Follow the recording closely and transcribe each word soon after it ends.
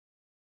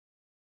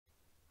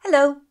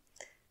Hello,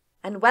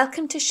 and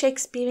welcome to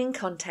Shakespeare in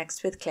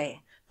Context with Claire,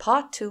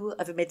 part 2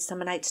 of A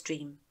Midsummer Night's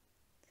Dream.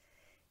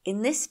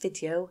 In this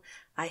video,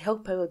 I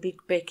hope I will be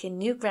breaking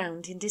new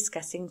ground in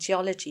discussing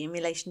geology in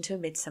relation to A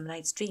Midsummer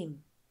Night's Dream.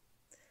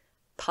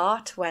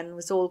 Part 1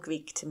 was all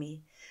Greek to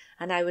me,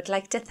 and I would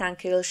like to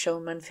thank Earl for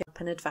help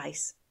and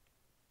advice.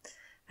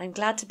 I'm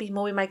glad to be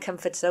more in my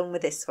comfort zone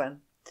with this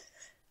one.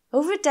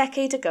 Over a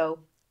decade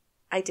ago,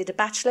 I did a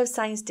Bachelor of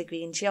Science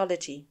degree in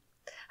geology.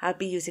 I'll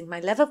be using my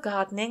love of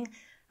gardening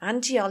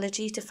and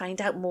geology to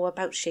find out more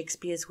about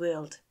Shakespeare's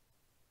world.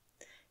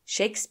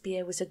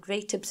 Shakespeare was a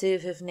great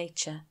observer of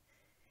nature.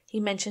 He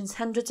mentions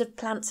hundreds of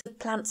plants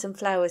and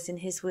flowers in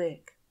his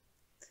work.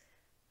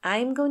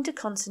 I'm going to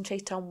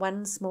concentrate on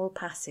one small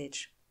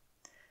passage.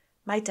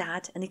 My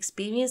dad, an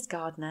experienced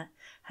gardener,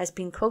 has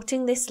been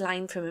quoting this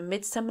line from A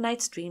Midsummer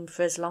Night's Dream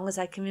for as long as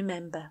I can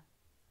remember.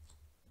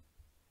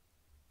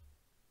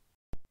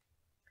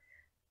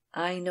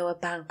 I know a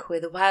bank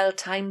where the wild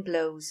thyme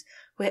blows,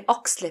 where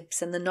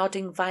oxlips and the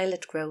nodding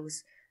violet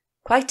grows,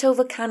 quite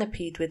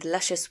over-canopied with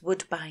luscious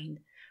woodbine,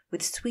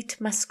 with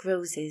sweet musk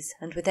roses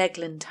and with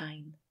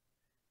eglantine.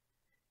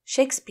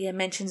 Shakespeare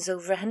mentions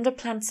over 100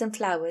 plants and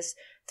flowers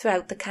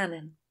throughout the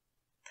canon.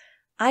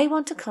 I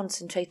want to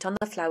concentrate on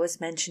the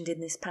flowers mentioned in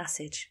this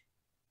passage.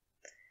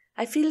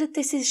 I feel that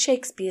this is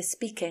Shakespeare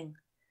speaking.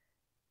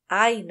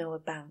 I know a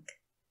bank.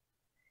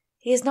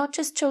 He has not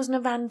just chosen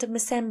a random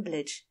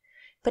assemblage,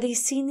 but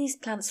he's seen these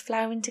plants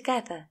flowering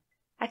together.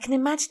 I can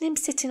imagine him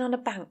sitting on a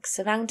bank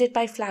surrounded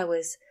by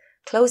flowers,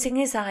 closing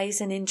his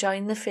eyes and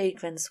enjoying the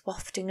fragrance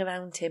wafting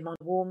around him on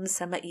a warm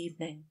summer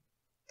evening.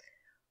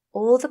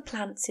 All the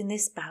plants in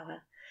this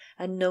bower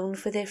are known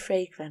for their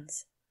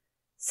fragrance.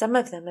 Some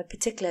of them are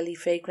particularly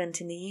fragrant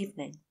in the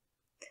evening,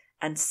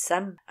 and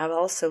some are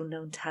also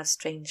known to have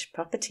strange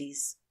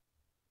properties.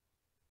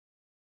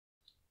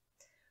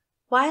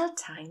 Wild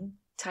thyme,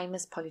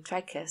 Thymus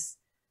polytrichus,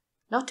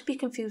 not to be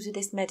confused with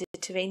its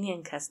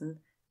Mediterranean cousin,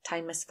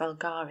 Thymus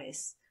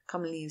vulgaris,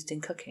 commonly used in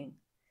cooking,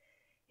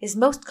 is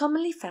most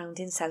commonly found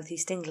in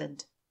southeast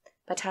England,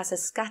 but has a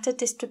scattered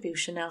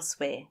distribution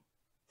elsewhere.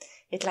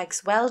 It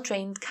likes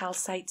well-drained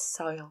calcite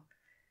soil,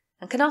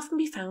 and can often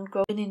be found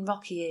growing in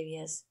rocky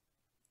areas.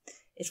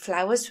 It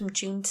flowers from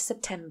June to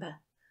September,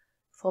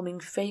 forming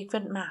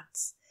fragrant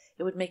mats.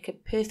 It would make a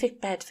perfect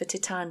bed for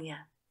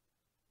Titania.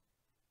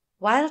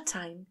 Wild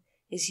thyme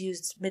is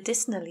used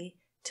medicinally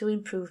to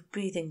improve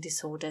breathing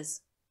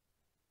disorders.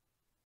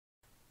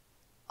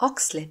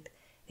 Oxlip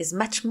is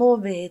much more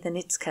rare than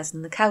its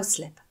cousin the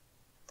cowslip.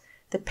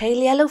 The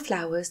pale yellow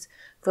flowers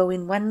grow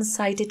in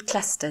one-sided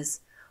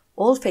clusters,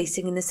 all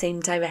facing in the same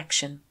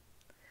direction.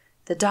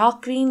 The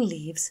dark green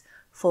leaves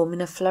form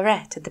in a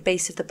floret at the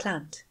base of the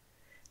plant.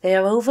 They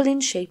are oval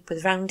in shape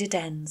with rounded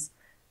ends,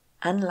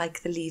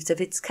 unlike the leaves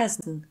of its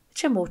cousin,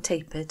 which are more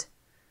tapered.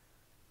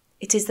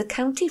 It is the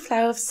county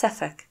flower of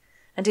Suffolk,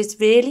 and is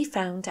rarely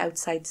found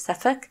outside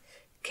Suffolk,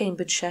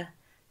 Cambridgeshire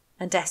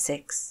and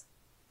Essex.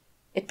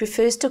 It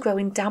prefers to grow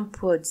in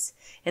damp woods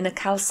in a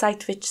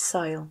calcite-rich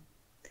soil.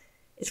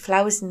 It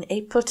flowers in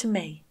April to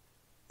May.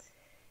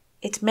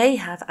 It may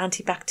have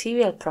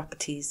antibacterial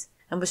properties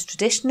and was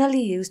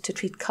traditionally used to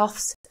treat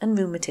coughs and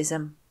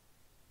rheumatism.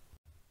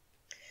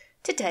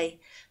 Today,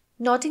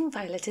 nodding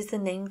violet is the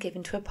name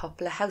given to a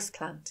popular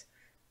houseplant,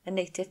 a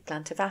native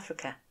plant of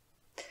Africa.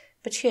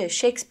 But here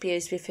Shakespeare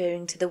is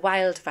referring to the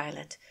wild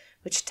violet,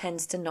 which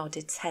tends to nod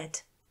its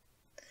head.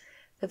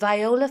 The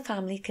viola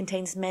family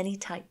contains many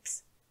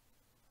types.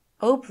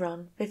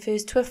 Oberon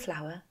refers to a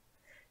flower,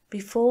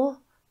 before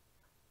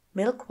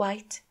milk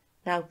white,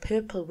 now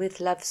purple with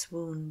love's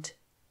wound.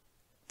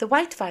 The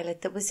white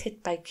violet that was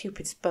hit by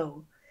Cupid's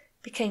bow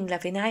became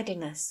love in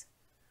idleness,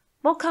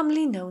 more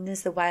commonly known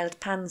as the wild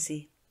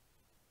pansy.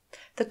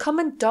 The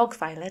common dog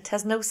violet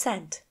has no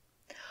scent.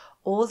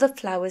 All the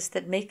flowers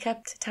that make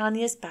up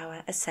Titania's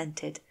bower are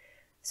scented,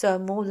 so a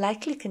more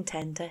likely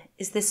contender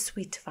is the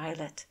sweet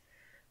violet,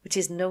 which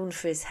is known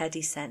for its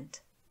heady scent.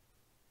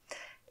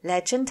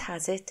 Legend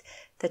has it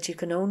that you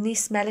can only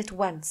smell it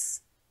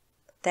once,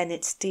 then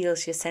it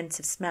steals your sense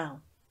of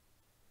smell.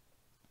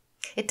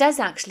 It does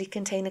actually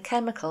contain a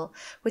chemical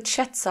which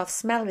shuts off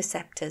smell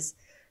receptors,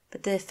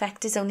 but the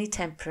effect is only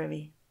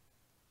temporary.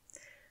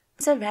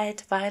 Roses are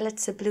red,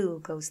 violets are blue,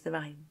 goes the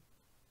rhyme.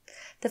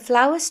 The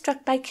flower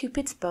struck by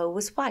Cupid's bow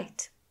was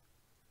white.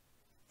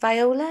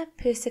 Viola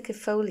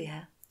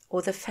persicifolia,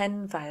 or the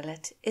fen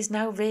violet, is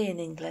now rare in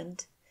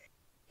England.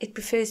 It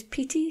prefers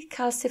peaty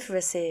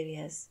calciferous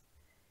areas.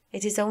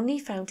 It is only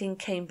found in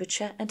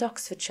Cambridgeshire and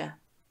Oxfordshire,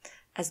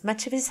 as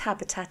much of its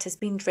habitat has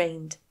been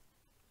drained.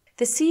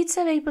 The seeds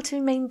are able to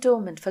remain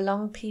dormant for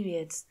long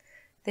periods.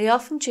 They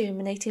often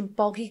germinate in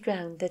boggy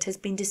ground that has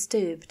been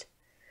disturbed.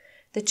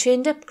 The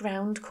churned-up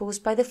ground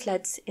caused by the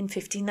floods in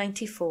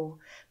 1594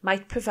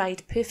 might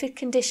provide perfect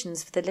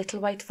conditions for the little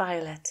white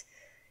violet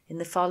in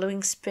the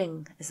following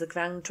spring as the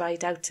ground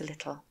dried out a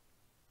little.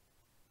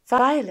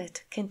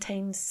 Violet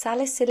contains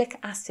salicylic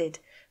acid,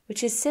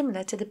 which is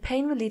similar to the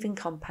pain-relieving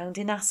compound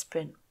in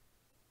aspirin.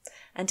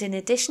 and in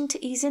addition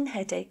to easing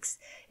headaches,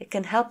 it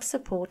can help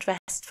support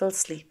restful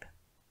sleep.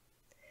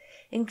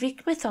 In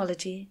Greek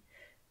mythology,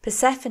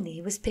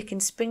 Persephone was picking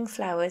spring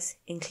flowers,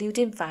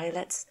 including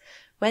violets,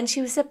 when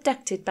she was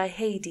abducted by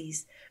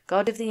Hades,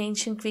 god of the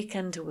ancient Greek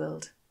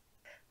underworld.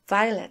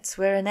 Violets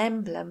were an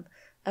emblem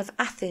of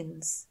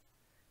Athens,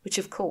 which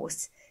of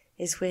course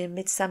is where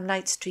Midsummer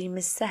Night's Dream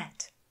is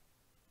set.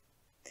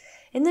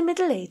 In the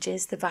Middle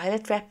Ages, the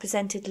violet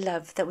represented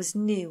love that was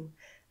new,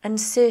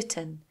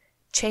 uncertain,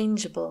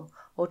 changeable,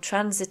 or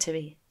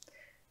transitory,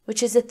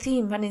 which is a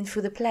theme running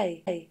through the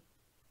play.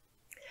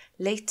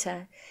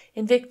 Later,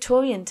 in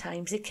Victorian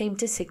times, it came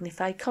to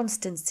signify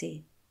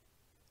constancy.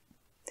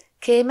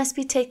 Care must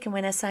be taken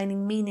when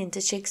assigning meaning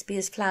to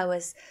Shakespeare's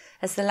flowers,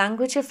 as the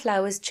language of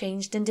flowers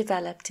changed and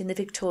developed in the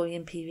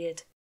Victorian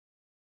period.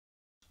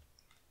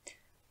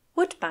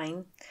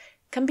 Woodbine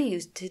can be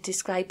used to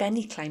describe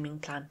any climbing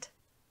plant,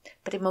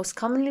 but it most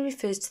commonly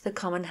refers to the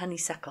common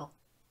honeysuckle.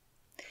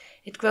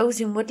 It grows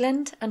in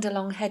woodland and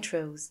along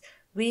hedgerows,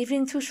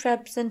 weaving through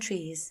shrubs and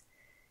trees.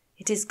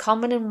 It is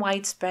common and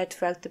widespread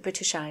throughout the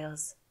British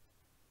Isles.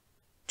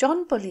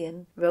 John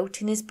Bullion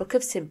wrote in his Book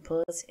of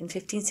Simples in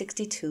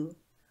 1562,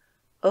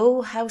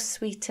 "Oh, how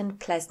sweet and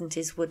pleasant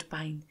is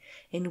woodbine,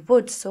 in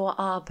woods or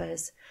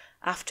arbours,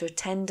 after a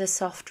tender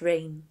soft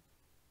rain."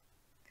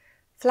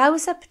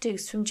 Flowers are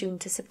produced from June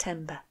to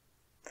September.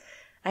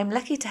 I am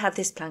lucky to have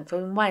this plant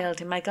growing wild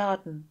in my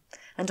garden,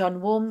 and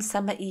on warm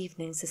summer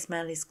evenings the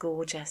smell is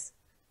gorgeous.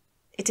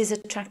 It is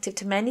attractive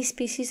to many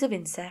species of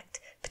insect,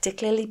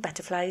 particularly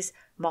butterflies,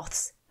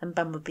 moths and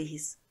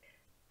bumblebees.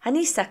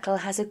 Honeysuckle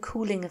has a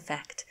cooling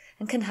effect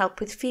and can help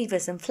with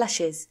fevers and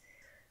flushes.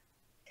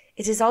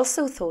 It is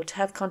also thought to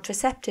have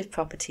contraceptive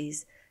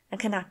properties and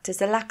can act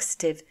as a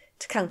laxative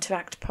to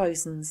counteract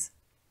poisons.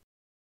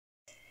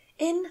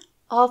 In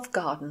Of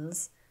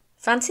Gardens,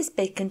 Francis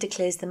Bacon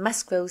declares the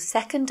musk rose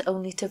second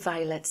only to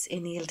violets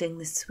in yielding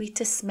the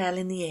sweetest smell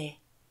in the air.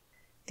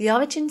 The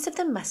origins of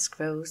the musk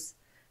rose,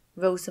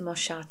 Rosa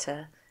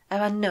moschata,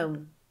 are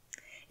unknown.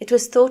 It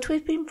was thought to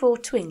have been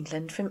brought to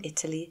England from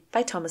Italy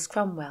by Thomas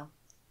Cromwell.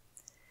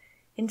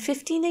 In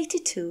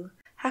 1582,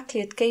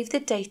 Hakluyt gave the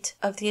date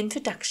of the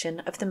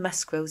introduction of the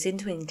musk rose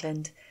into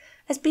England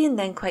as being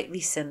then quite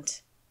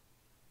recent.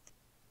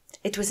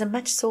 It was a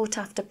much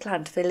sought-after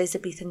plant for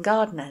Elizabethan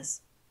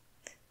gardeners.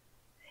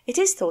 It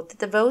is thought that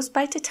the rose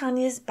by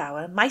Titania's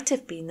bower might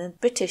have been the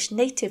British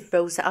native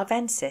Rosa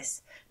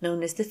arvensis,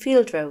 known as the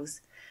field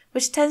rose,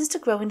 which tends to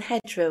grow in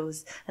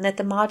hedgerows and at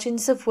the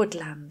margins of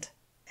woodland.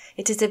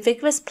 It is a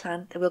vigorous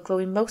plant that will grow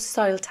in most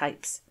soil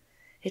types.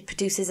 It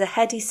produces a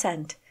heady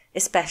scent,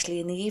 especially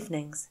in the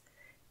evenings.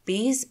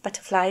 Bees,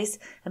 butterflies,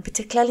 and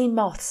particularly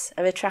moths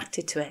are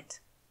attracted to it.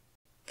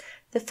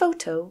 The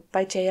photo,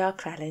 by J.R.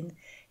 Crellin,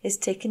 is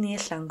taken near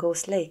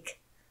Llangors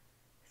Lake.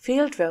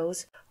 Field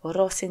rose, or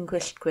Rosyn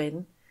Gwyllt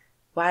Gwyn,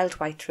 wild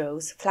white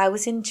rose,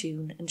 flowers in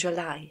June and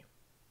July.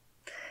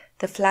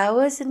 The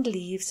flowers and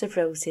leaves of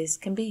roses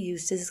can be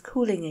used as a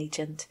cooling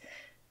agent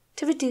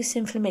to reduce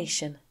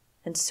inflammation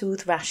and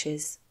soothe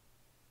rashes.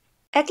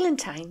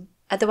 Eglantine,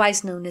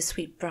 otherwise known as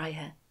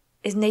sweetbriar,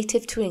 is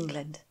native to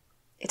England.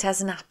 It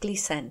has an aptly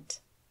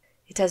scent.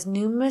 It has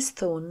numerous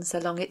thorns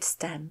along its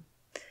stem,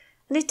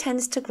 and it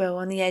tends to grow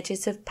on the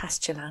edges of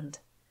pastureland.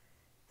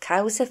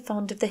 Cows are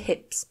fond of the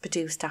hips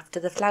produced after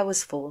the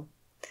flowers fall,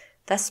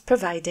 thus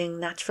providing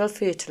natural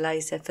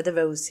fertiliser for the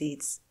rose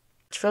seeds.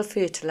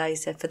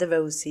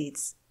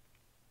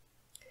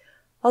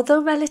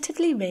 Although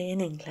relatively rare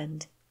in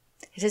England,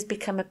 it has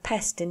become a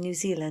pest in New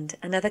Zealand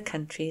and other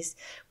countries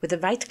with the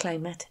right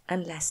climate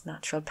and less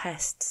natural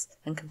pests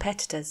and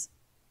competitors.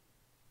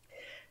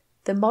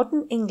 The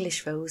modern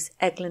English rose,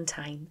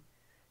 eglantine,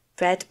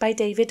 bred by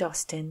David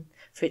Austin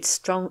for its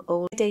strong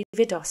old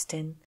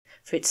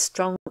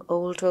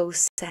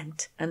rose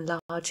scent and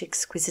large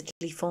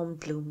exquisitely formed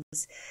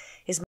blooms,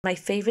 is my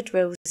favourite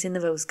rose in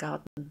the rose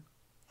garden.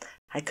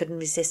 I couldn't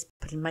resist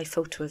putting my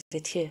photo of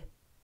it here.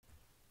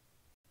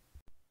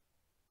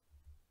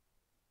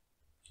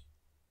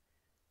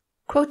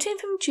 Quoting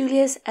from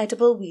Julia's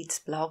Edible Weeds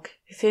blog,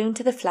 referring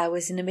to the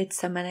flowers in A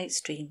Midsummer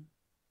Night's Dream,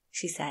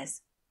 she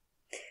says,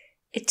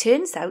 "It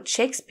turns out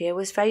Shakespeare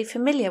was very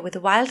familiar with the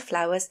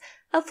wildflowers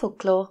and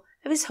folklore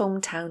of his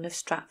hometown of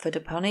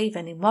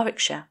Stratford-upon-Avon in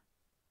Warwickshire."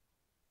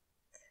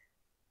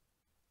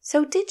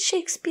 So did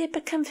Shakespeare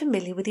become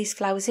familiar with these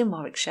flowers in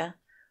Warwickshire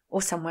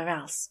or somewhere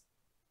else?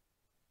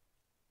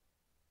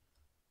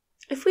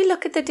 If we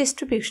look at the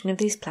distribution of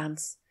these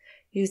plants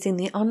using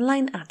the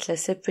online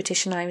Atlas of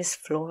British and Irish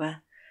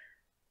Flora,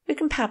 we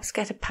can perhaps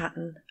get a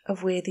pattern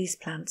of where these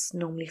plants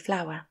normally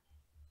flower.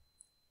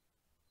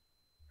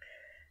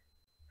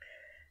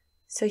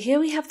 So here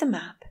we have the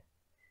map.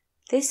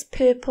 This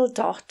purple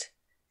dot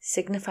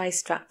signifies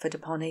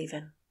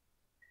Stratford-upon-Avon.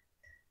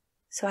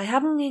 So I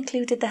haven't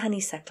included the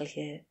honeysuckle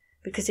here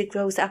because it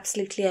grows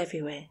absolutely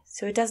everywhere,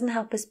 so it doesn't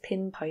help us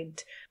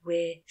pinpoint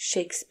where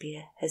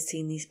Shakespeare has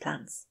seen these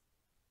plants.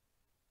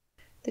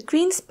 The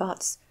green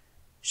spots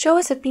show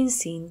us have been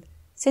seen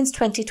since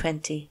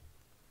 2020.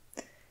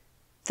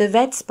 The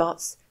red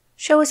spots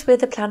show us where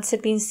the plants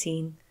have been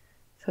seen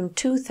from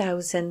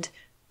 2000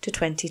 to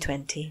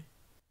 2020.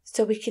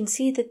 So we can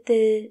see that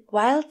the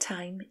wild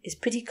thyme is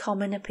pretty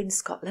common up in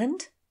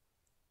Scotland,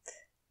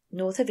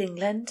 north of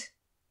England,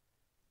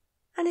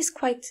 and is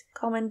quite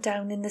common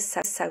down in the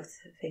south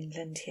of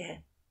England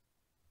here.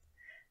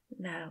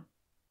 Now,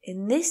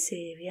 in this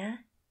area,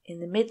 in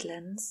the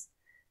Midlands,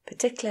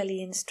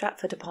 particularly in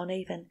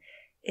Stratford-upon-Avon,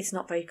 it's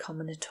not very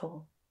common at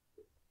all.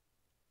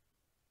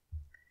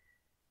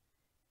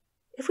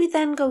 If we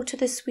then go to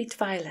the sweet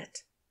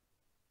violet,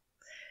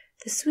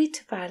 the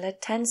sweet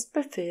violet tends to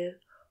prefer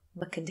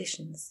warmer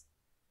conditions.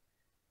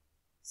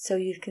 So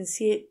you can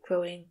see it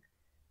growing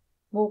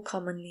more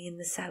commonly in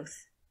the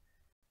south,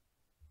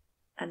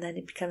 and then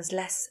it becomes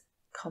less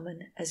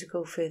common as you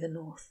go further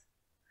north.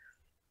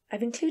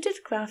 I've included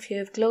a graph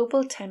here of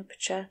global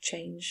temperature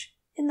change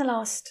in the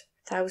last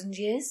 1,000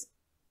 years.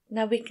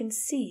 Now we can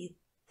see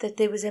that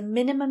there was a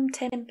minimum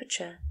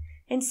temperature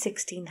in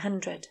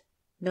 1600,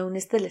 known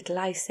as the Little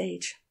Ice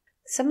Age.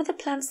 Some of the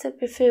plants that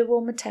prefer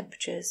warmer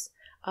temperatures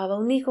are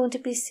only going to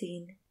be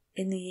seen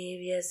in the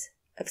areas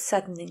of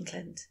southern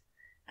England,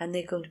 and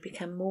they're going to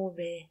become more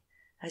rare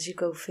as you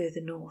go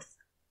further north.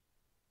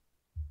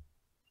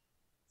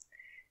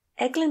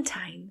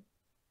 Eglantine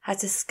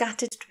has a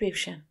scattered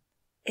distribution.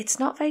 It's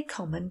not very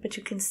common, but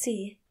you can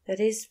see that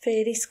it is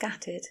fairly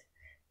scattered.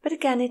 But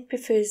again, it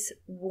prefers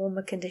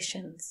warmer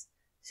conditions,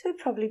 so it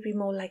would probably be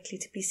more likely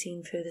to be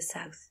seen further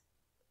south.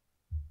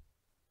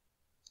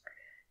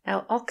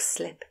 Now,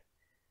 oxslip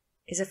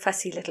is a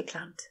fussy little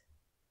plant.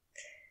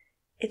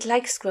 It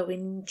likes growing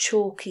in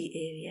chalky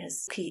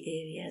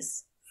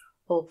areas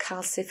or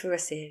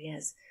calciferous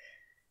areas,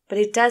 but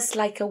it does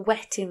like a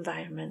wet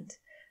environment,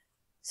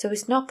 so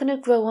it's not going to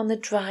grow on the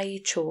dry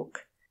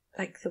chalk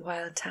like the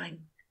wild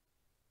thyme.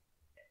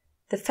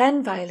 The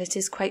fen violet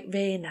is quite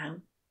rare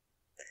now.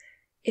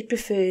 It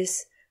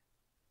prefers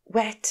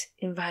wet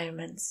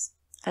environments,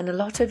 and a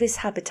lot of its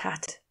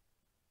habitat,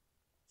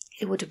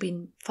 it would have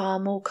been far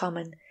more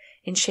common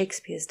in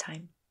Shakespeare's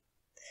time.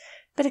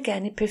 But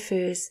again, it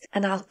prefers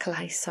an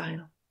alkali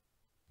soil.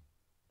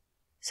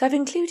 So I've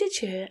included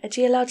here a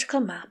geological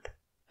map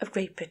of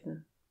Great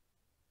Britain.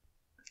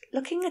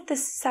 Looking at the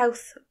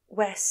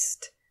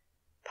southwest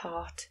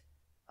part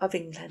of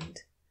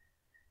England,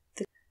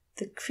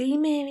 the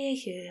cream area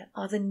here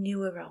are the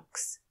newer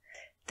rocks.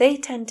 They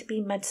tend to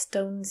be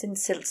mudstones and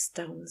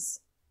siltstones.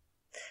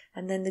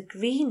 And then the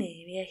green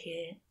area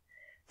here,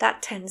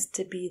 that tends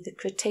to be the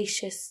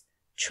Cretaceous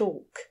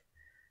chalk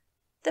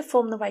that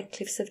form the White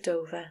Cliffs of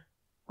Dover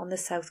on the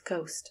south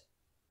coast.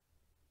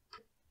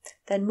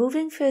 Then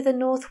moving further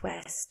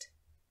northwest,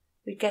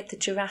 we get the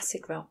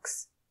Jurassic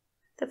rocks,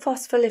 the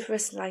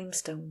phospholiferous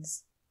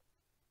limestones.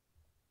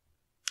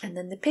 And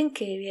then the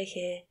pink area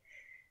here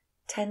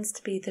tends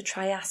to be the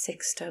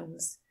Triassic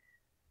stones.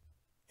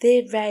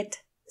 They're red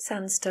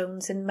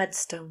sandstones and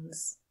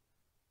mudstones,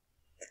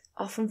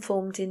 often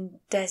formed in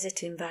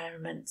desert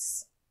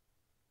environments.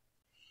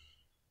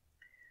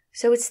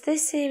 So it's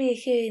this area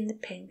here in the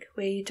pink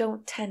where you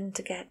don't tend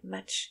to get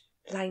much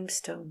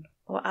limestone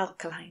or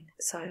alkaline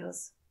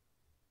soils.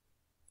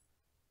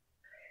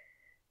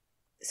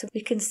 So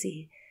we can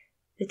see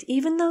that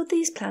even though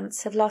these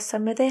plants have lost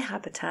some of their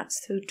habitats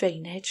through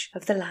drainage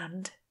of the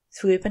land,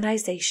 through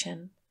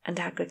urbanisation and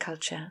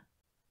agriculture,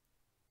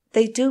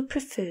 they do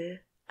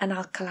prefer an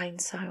alkaline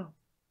soil.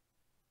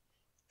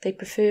 They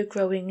prefer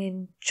growing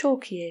in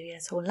chalky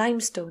areas or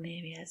limestone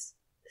areas.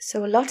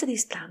 So a lot of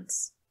these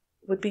plants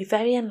would be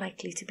very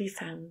unlikely to be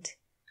found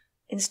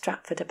in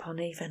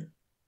Stratford-upon-Avon.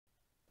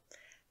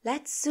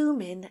 Let's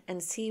zoom in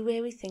and see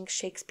where we think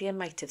Shakespeare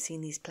might have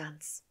seen these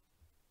plants.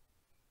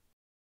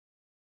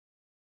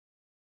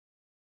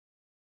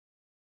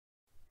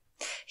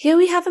 Here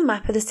we have a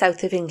map of the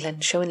south of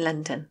England showing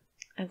London.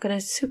 I'm going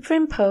to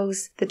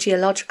superimpose the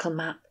geological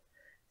map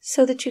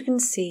so that you can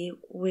see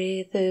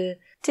where the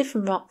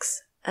different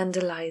rocks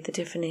underlie the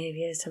different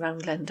areas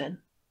around London.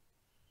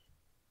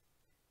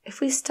 If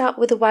we start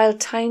with the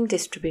wild thyme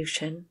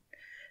distribution,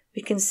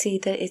 we can see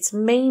that it's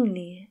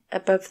mainly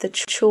above the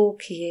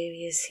chalky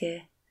areas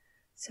here,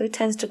 so it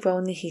tends to grow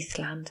in the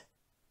heathland.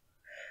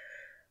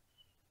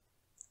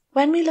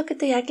 When we look at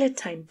the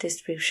eglantine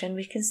distribution,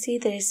 we can see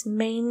that it's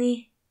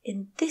mainly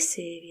in this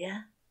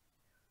area,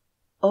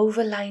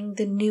 overlying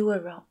the newer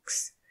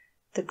rocks,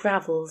 the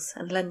gravels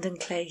and London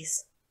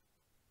clays.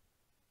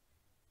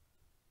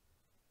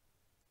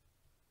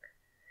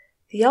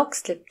 The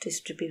oxslip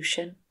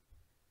distribution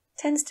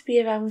tends to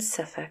be around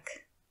Suffolk.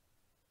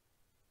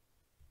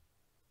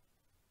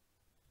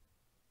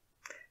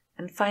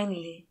 And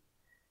finally,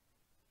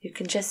 you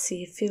can just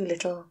see a few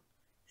little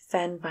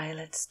fen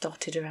violets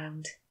dotted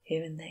around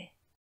here and there.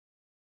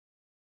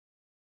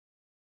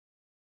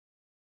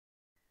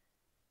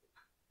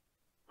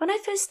 When I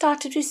first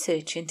started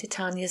researching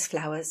Titania's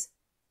flowers,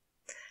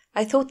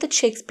 I thought that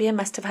Shakespeare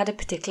must have had a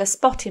particular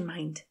spot in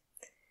mind.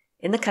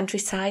 In the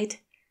countryside,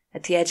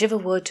 at the edge of a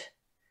wood,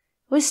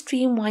 where a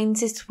stream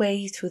winds its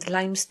way through the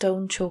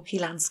limestone chalky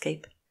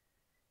landscape.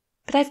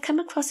 But I've come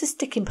across a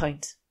sticking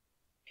point.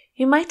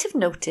 You might have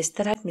noticed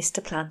that I've missed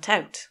a plant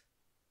out.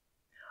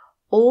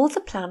 All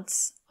the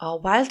plants are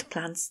wild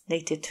plants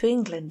native to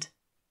England,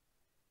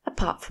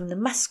 apart from the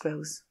musk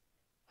rose.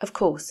 Of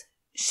course,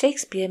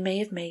 Shakespeare may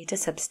have made a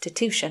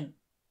substitution.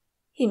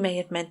 He may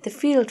have meant the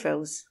field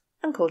rose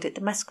and called it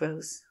the musk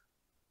rose.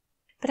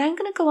 But I'm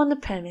going to go on the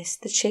premise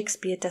that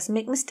Shakespeare doesn't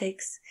make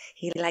mistakes.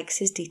 He likes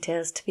his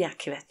details to be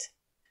accurate.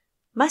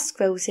 Musk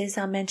roses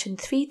are mentioned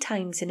 3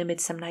 times in A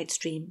Midsummer Night's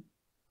Dream.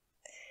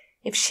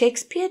 If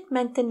Shakespeare had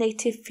meant the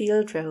native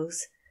field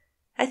rose,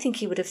 I think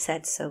he would have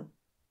said so.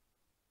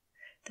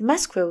 The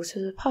musk rose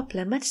was a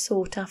popular, much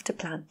sought after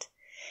plant.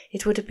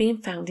 It would have been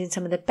found in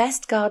some of the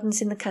best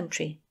gardens in the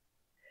country.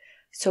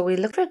 So we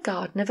look for a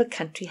garden of a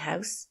country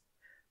house,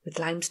 with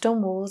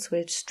limestone walls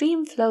where a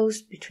stream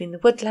flows between the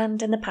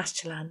woodland and the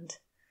pasture land.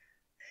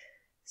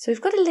 So we've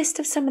got a list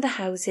of some of the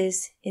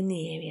houses in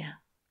the area.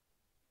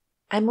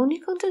 I'm only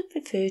going to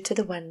refer to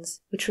the ones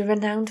which were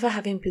renowned for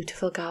having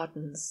beautiful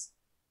gardens.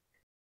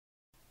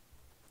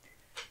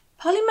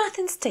 Polymath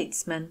and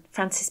statesman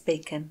Francis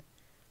Bacon,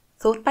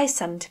 thought by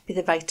some to be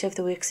the writer of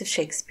the works of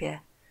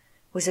Shakespeare,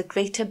 was a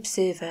great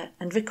observer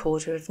and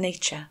recorder of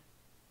nature.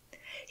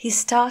 He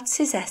starts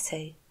his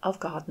essay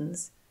of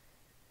gardens.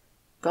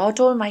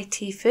 God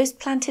Almighty first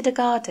planted a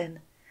garden,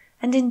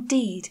 and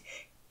indeed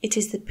it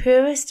is the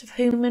purest of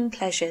human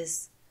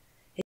pleasures.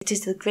 It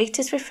is the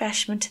greatest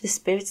refreshment to the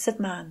spirits of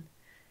man,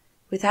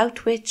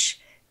 without which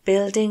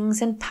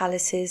buildings and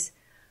palaces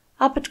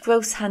are but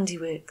gross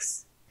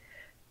handiworks.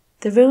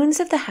 The ruins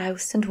of the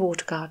house and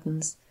water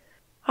gardens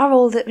are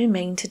all that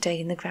remain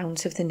today in the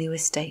grounds of the new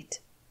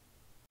estate.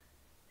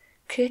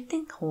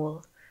 Kirtling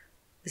Hall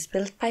was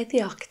built by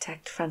the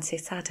architect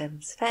Francis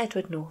Adams for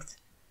Edward North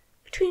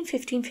between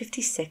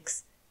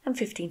 1556 and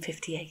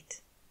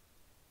 1558.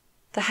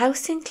 The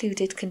house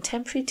included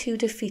contemporary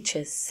Tudor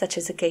features such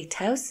as a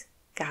gatehouse,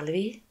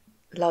 gallery,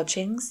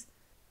 lodgings,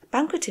 a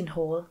banqueting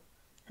hall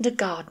and a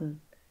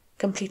garden,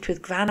 complete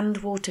with grand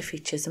water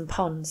features and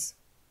ponds.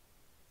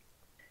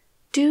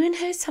 During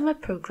her summer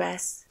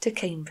progress to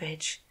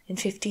Cambridge in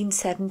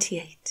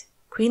 1578,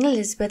 Queen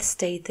Elizabeth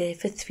stayed there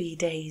for 3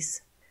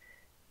 days.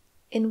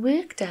 In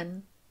work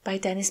done by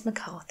Dennis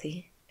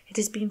McCarthy, it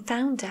has been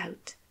found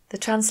out the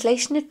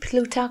translation of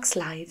Plutarch's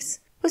Lives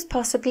was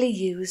possibly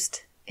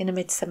used in A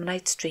Midsummer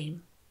Night's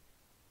Dream.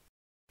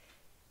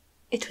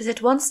 It was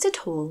at Wanstead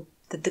Hall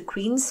that the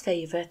Queen's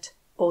favourite,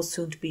 or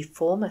soon-to-be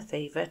former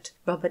favourite,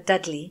 Robert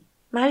Dudley,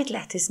 married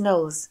Lettice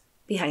Knowles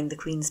behind the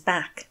Queen's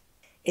back.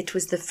 It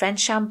was the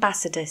French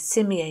ambassador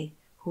Simier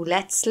who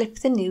let slip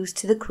the news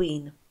to the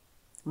Queen.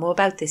 More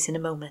about this in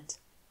a moment.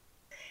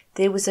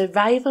 There was a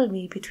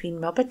rivalry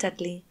between Robert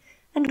Dudley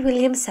and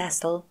William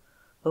Cecil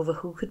over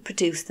who could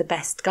produce the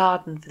best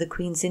garden for the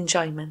Queen's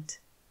enjoyment.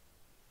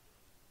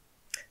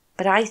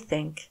 But I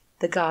think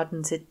the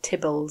gardens at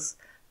Theobolds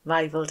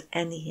rivalled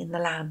any in the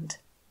land.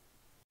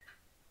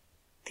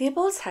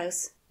 Theobolds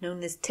House,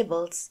 known as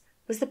Theobolds,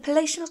 was the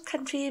palatial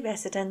country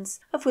residence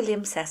of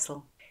William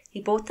Cecil. He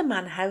bought the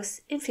manor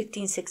house in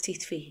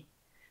 1563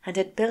 and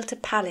had built a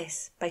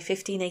palace by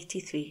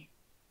 1583.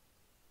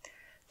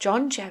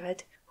 John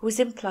Gerard, who was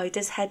employed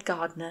as head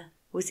gardener,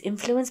 was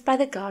influenced by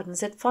the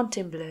gardens at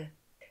Fontainebleau.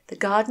 The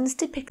gardens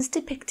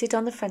depicted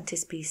on the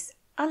frontispiece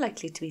are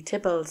likely to be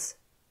Theobolds.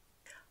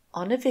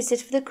 On a visit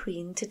for the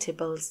Queen to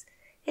Theobolds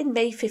in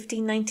May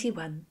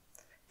 1591,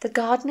 the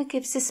gardener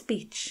gives a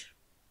speech.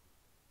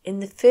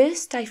 In the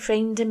first I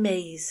framed a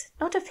maze,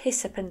 not of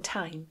hyssop and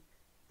thyme,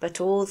 but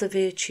all the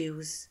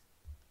virtues,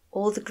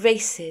 all the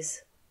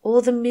graces,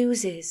 all the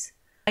muses,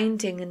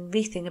 winding and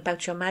wreathing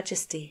about your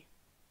majesty.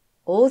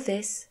 All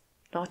this,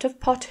 not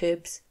of pot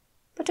herbs,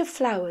 but of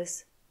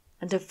flowers,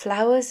 and of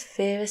flowers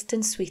fairest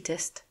and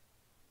sweetest.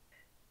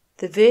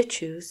 The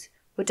virtues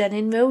were done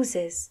in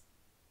roses,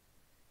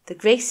 the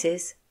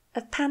graces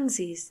of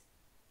pansies,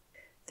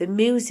 the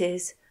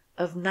muses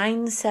of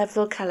 9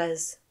 several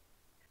colours.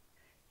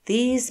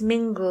 These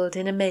mingled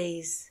in a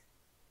maze.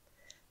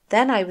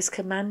 Then I was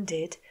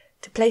commanded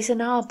to place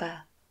an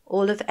arbour,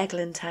 all of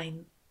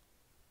eglantine.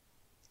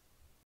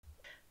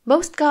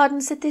 Most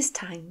gardens at this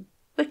time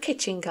were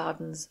kitchen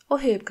gardens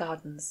or herb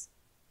gardens.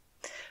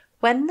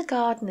 When the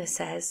gardener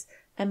says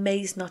a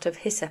maze not of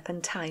hyssop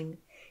and thyme,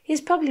 he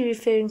is probably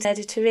referring to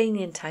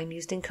Mediterranean thyme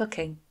used in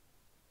cooking.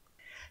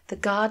 The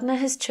gardener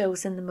has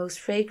chosen the most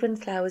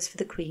fragrant flowers for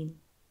the Queen.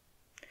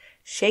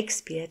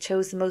 Shakespeare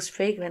chose the most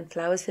fragrant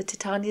flowers for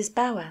Titania's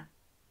bower.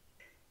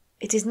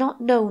 It is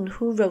not known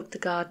who wrote the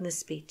gardener's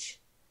speech.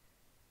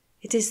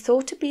 It is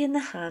thought to be in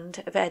the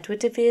hand of Edward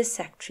de Vere's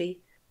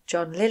secretary,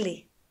 John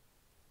Lilly.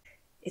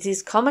 It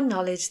is common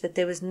knowledge that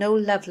there was no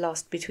love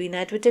lost between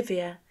Edward de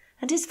Vere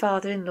and his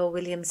father-in-law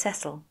William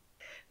Cecil.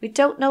 We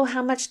don't know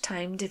how much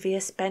time de Vere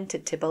spent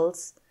at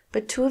Theobolds,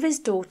 but 2 of his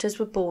daughters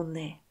were born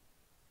there.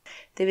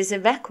 There is a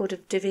record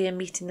of de Vere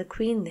meeting the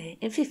Queen there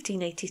in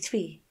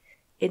 1583,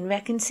 in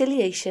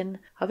reconciliation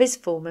of his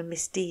former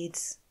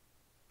misdeeds.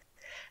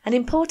 An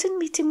important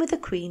meeting with the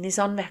Queen is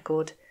on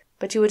record,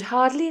 but you would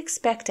hardly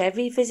expect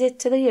every visit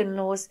to the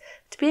in-laws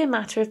to be a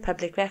matter of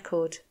public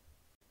record.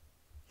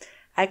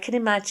 I can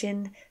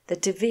imagine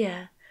that de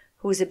Vere,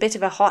 who was a bit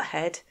of a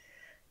hothead,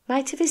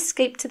 might have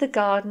escaped to the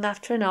garden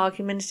after an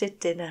argument at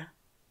dinner,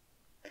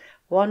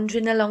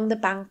 wandering along the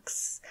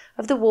banks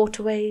of the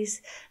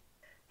waterways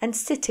and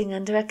sitting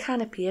under a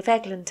canopy of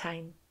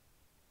eglantine.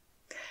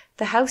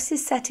 The house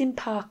is set in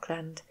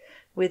parkland,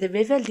 where the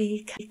River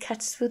Lee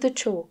cuts through the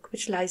chalk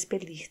which lies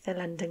beneath the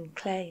London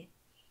clay.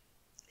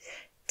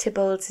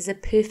 Theobolds is a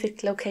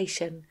perfect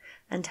location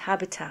and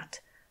habitat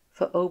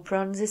for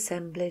Oberon's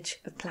assemblage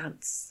of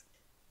plants.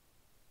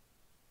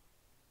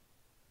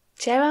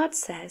 Gerard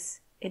says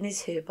in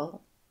his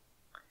herbal,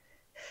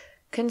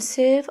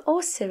 "Conserve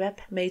or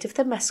syrup made of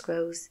the musk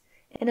rose,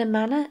 in a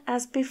manner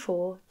as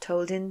before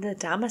told in the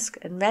damask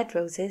and red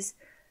roses,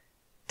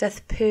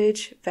 doth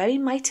purge very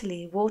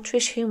mightily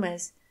waterish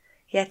humours,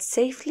 yet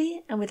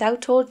safely and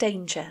without all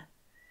danger,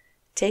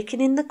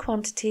 taken in the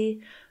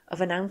quantity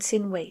of an ounce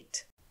in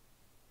weight."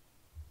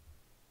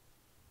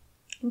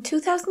 In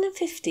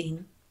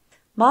 2015,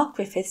 Mark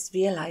Griffiths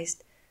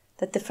realised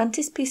that the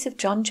frontispiece of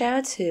John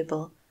Gerard's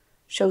herbal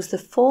shows the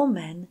 4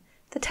 men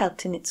that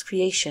helped in its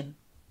creation.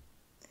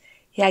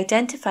 He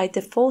identified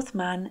the 4th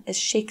man as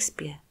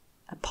Shakespeare,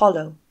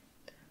 Apollo,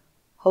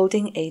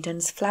 holding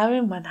Aiden's flower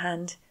in one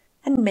hand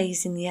and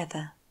maize in the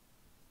other.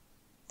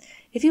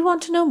 If you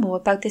want to know more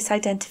about this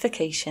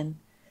identification,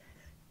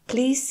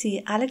 please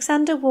see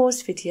Alexander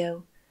Waugh's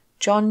video,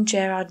 John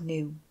Gerard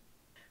Knew,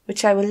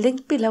 which I will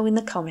link below in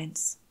the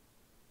comments.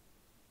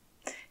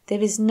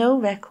 There is no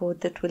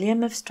record that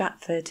William of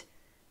Stratford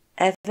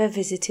ever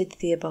visited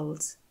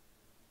Theobolds,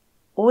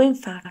 or in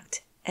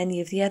fact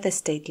any of the other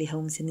stately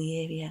homes in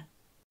the area.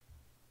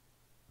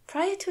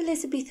 Prior to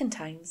Elizabethan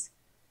times,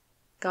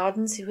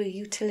 gardens were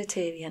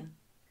utilitarian.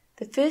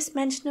 The first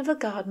mention of a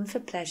garden for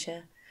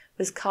pleasure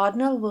was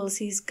Cardinal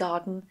Wolsey's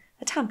garden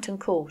at Hampton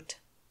Court.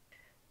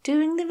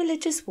 During the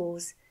religious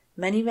wars,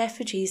 many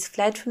refugees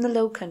fled from the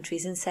Low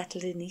Countries and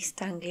settled in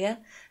East Anglia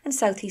and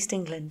South East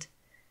England,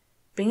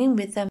 bringing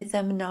with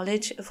them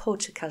knowledge of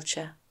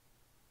horticulture.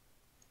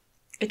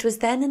 It was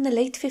then in the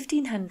late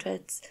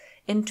 1500s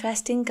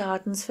interest in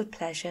gardens for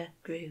pleasure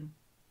grew.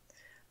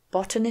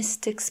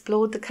 Botanists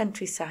explored the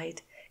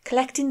countryside,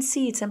 collecting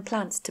seeds and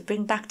plants to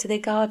bring back to their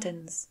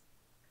gardens.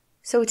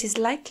 So it is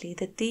likely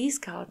that these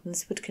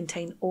gardens would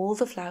contain all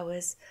the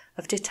flowers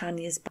of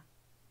Titania's bounty.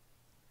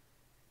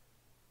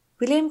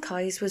 William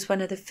Coys was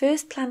one of the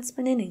first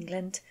plantsmen in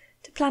England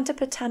to plant a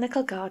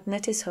botanical garden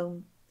at his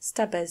home,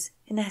 Stubbers,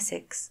 in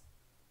Essex.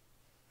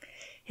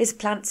 His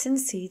plants and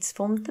seeds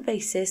formed the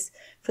basis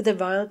for the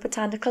Royal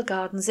Botanical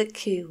Gardens at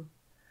Kew,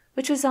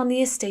 which was on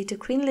the estate of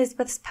Queen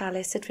Elizabeth's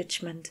palace at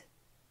Richmond.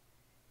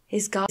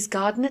 His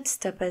garden at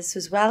Stubbers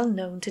was well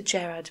known to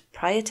Gerard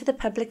prior to the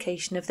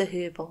publication of the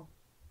herbal.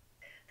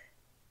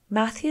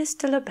 Matthias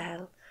de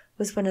Lobel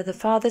was one of the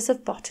fathers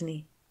of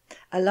botany,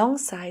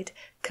 alongside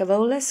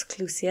Carolus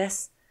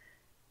Clusius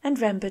and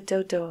Rembert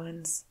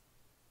d'Odorens.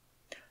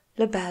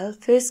 Lobel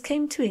first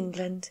came to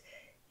England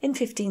in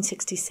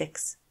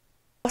 1566,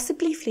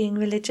 possibly fleeing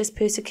religious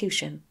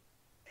persecution.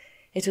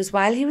 It was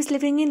while he was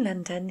living in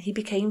London he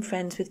became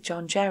friends with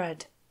John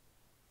Gerard.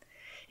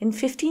 In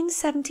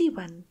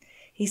 1571,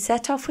 he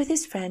set off with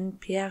his friend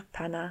Pierre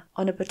Panat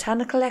on a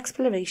botanical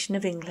exploration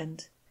of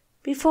England,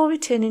 before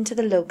returning to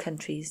the Low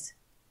Countries.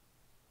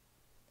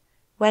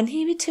 When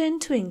he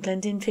returned to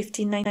England in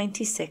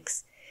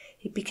 1596,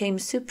 he became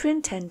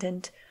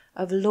superintendent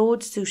of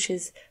Lord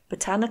Zouche's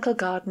botanical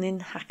garden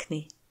in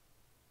Hackney.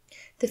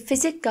 The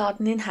Physic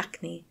Garden in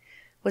Hackney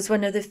was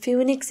one of the few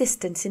in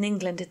existence in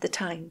England at the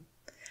time,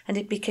 and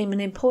it became an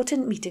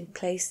important meeting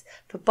place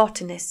for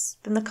botanists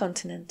from the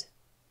continent.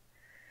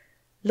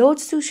 Lord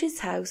Zouche's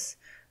house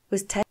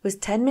was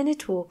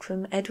 10-minute walk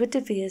from Edward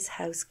de Vere's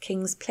house,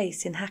 King's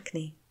Place in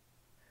Hackney.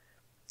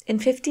 In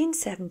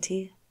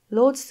 1570,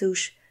 Lord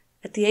Zouche,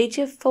 at the age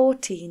of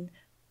 14,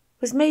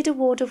 was made a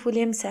ward of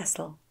William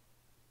Cecil,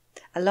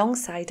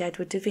 alongside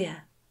Edward de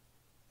Vere.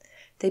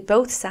 They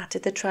both sat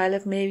at the trial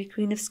of Mary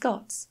Queen of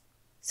Scots,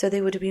 so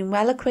they would have been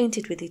well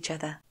acquainted with each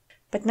other,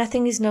 but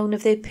nothing is known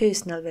of their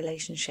personal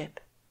relationship.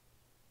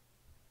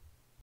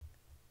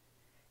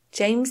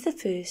 James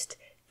I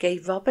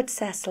gave Robert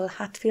Cecil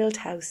Hatfield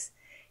House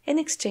in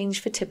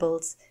exchange for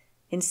Theobolds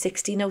in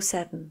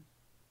 1607,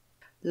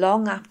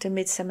 long after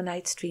Midsummer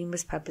Night's Dream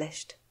was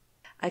published.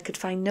 I could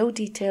find no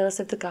details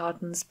of the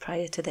gardens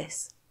prior to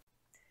this.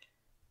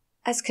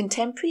 As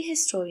contemporary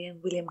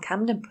historian William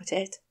Camden put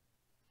it,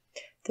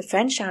 the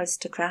French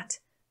aristocrat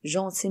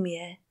Jean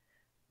Simier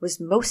was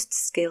most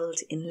skilled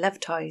in love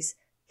toys,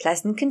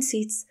 pleasant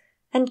conceits,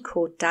 and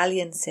court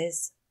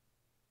dalliances.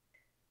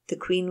 The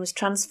Queen was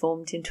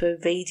transformed into a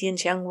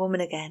radiant young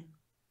woman again.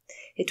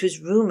 It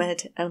was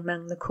rumoured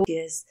among the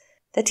courtiers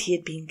that he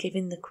had been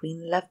giving the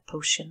Queen love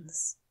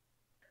potions.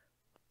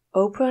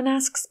 Oberon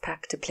asks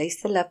Puck to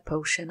place the love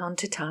potion on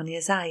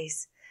Titania's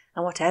eyes,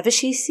 and whatever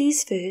she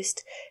sees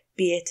first,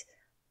 be it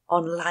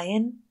on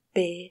lion,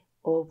 bear,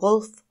 or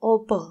wolf,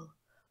 or bull,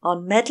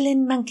 on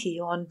meddling monkey,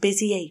 or on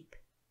busy ape,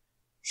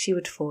 she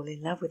would fall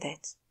in love with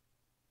it.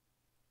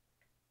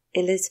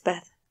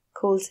 Elizabeth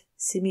called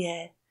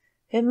Simier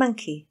her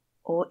monkey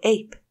or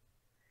ape,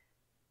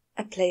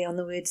 a play on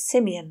the word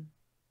simian.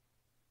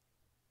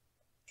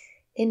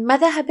 In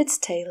Mother Hubbard's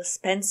tale,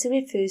 Spenser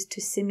refers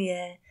to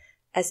Simier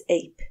as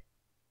ape.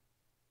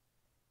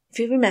 If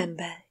you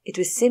remember, it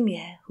was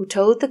Simier who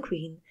told the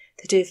Queen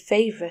that her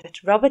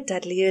favourite, Robert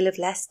Dudley, Earl of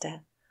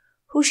Leicester,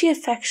 who she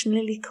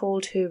affectionately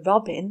called her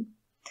Robin,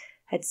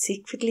 had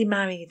secretly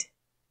married.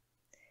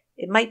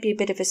 It might be a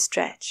bit of a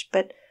stretch,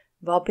 but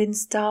Robin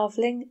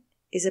Starveling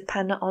is a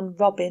pun on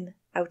Robin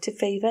out of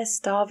favour,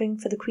 starving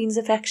for the Queen's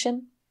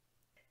affection.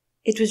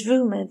 It was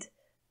rumoured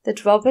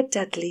that Robert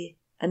Dudley,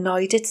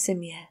 annoyed at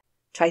Simier,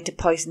 tried to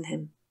poison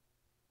him.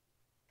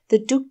 The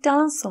Duc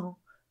d'Alençon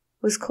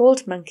was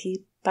called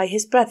Monkey by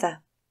his brother.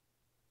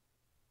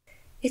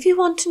 If you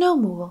want to know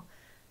more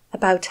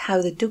about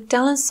how the Duc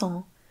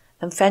d'Alençon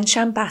and French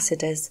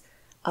ambassadors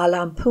are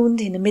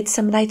lampooned in A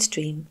Midsummer Night's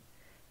Dream,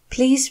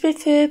 please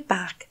refer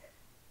back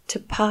to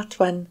Part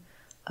 1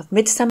 of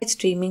Midsummer Night's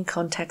Dream in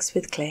Context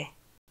with Claire.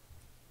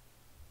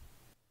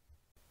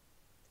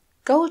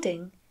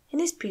 Golding, in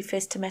his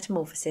preface to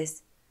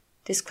Metamorphoses,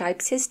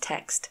 describes his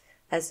text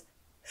as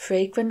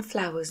fragrant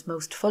flowers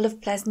most full of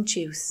pleasant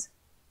juice.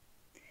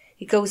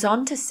 He goes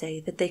on to say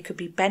that they could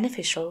be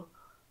beneficial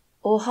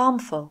or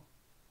harmful,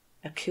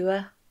 a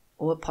cure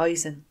or a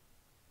poison.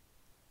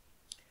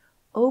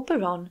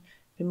 Oberon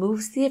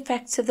removes the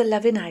effects of the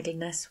love in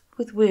idleness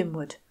with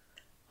wormwood,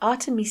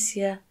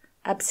 Artemisia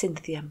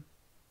absinthium.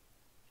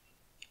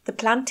 The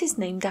plant is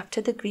named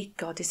after the Greek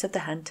goddess of the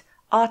hunt,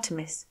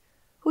 Artemis,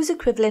 whose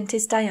equivalent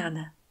is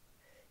Diana.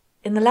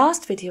 In the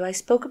last video I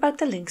spoke about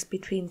the links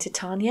between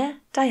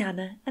Titania,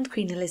 Diana and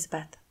Queen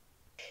Elizabeth.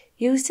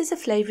 Used as a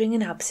flavouring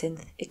in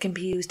absinthe, it can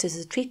be used as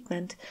a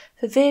treatment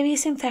for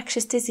various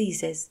infectious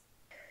diseases.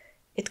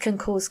 It can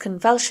cause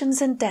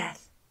convulsions and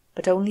death,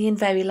 but only in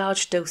very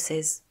large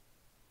doses.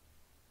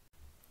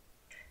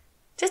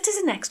 Just as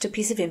an extra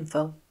piece of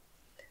info,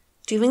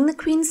 during the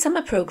Queen's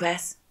summer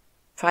progress,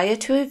 prior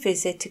to her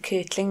visit to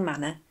Kirtling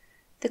Manor,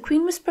 the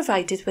Queen was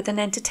provided with an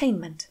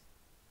entertainment.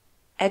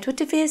 Edward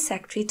de Vere's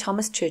secretary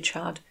Thomas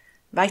Churchard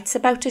writes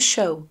about a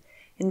show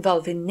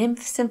involving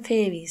nymphs and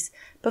fairies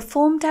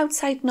performed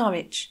outside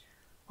Norwich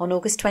on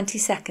August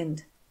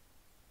 22nd.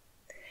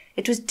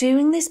 It was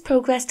during this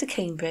progress to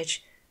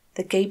Cambridge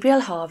that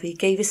Gabriel Harvey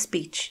gave a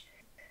speech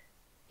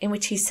in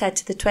which he said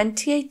to the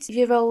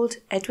 28-year-old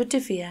Edward de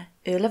Vere,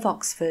 Earl of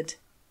Oxford,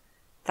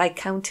 "Thy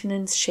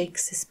countenance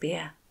shakes a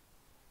spear."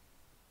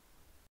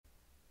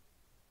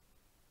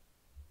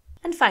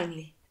 And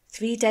finally,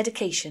 3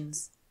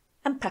 dedications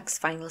and Puck's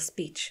final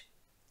speech.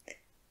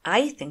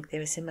 I think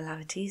there are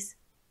similarities.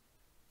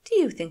 Do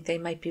you think they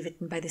might be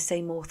written by the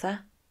same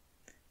author?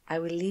 I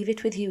will leave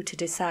it with you to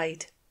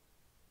decide.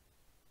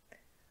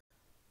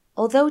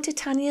 Although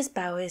Titania's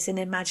bower is an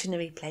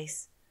imaginary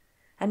place,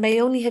 and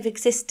may only have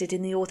existed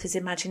in the author's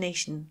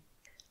imagination,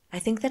 I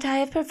think that I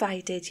have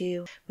provided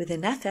you with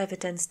enough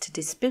evidence to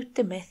dispute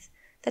the myth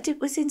that it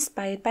was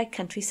inspired by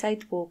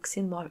countryside walks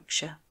in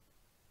Warwickshire.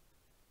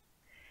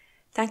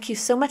 Thank you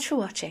so much for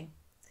watching.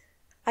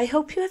 I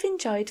hope you have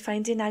enjoyed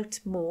finding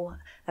out more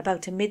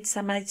about A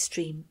Midsummer Night's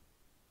Dream.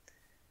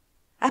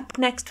 Up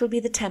next will be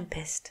The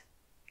Tempest.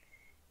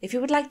 If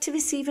you would like to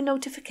receive a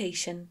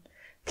notification,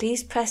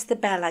 please press the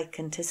bell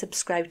icon to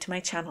subscribe to my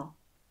channel.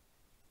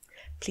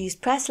 Please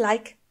press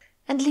like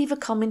and leave a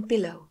comment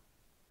below.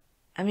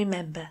 And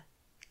remember,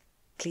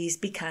 please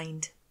be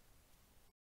kind.